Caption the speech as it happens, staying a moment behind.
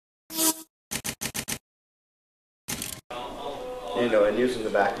You know, and using the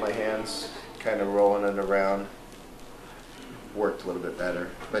back of my hands, kind of rolling it around, worked a little bit better.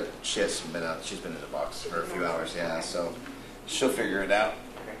 But she hasn't been out. She's been in the box for a few hours, yeah, so she'll figure it out.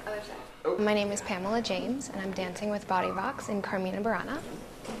 Oh. My name is Pamela James, and I'm dancing with Body Vox in Carmina Burana.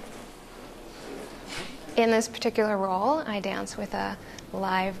 In this particular role, I dance with a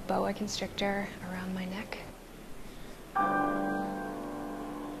live boa constrictor around my neck.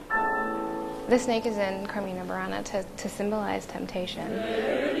 The snake is in Carmina Burana to symbolize temptation.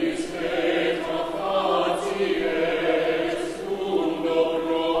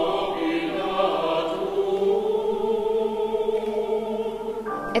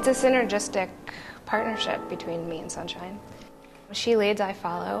 It's a synergistic partnership between me and Sunshine. She leads, I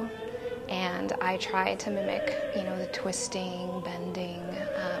follow, and I try to mimic, you know, the twisting, bending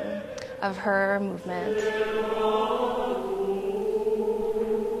of her movement.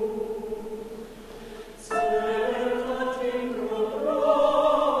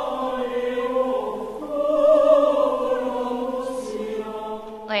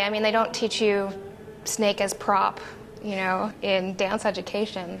 I mean, they don't teach you snake as prop, you know, in dance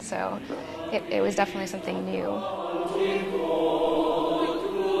education, so it was definitely something new.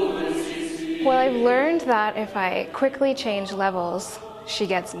 Well, I've learned that if I quickly change levels, she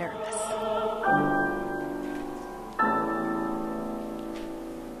gets nervous.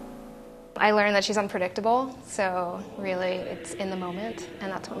 I learned that she's unpredictable, so really it's in the moment, and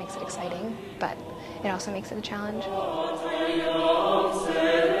that's what makes it exciting, but it also makes it a challenge.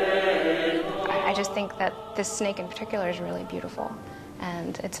 I just think that this snake in particular is really beautiful,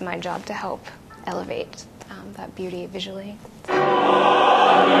 and it's my job to help elevate that beauty visually.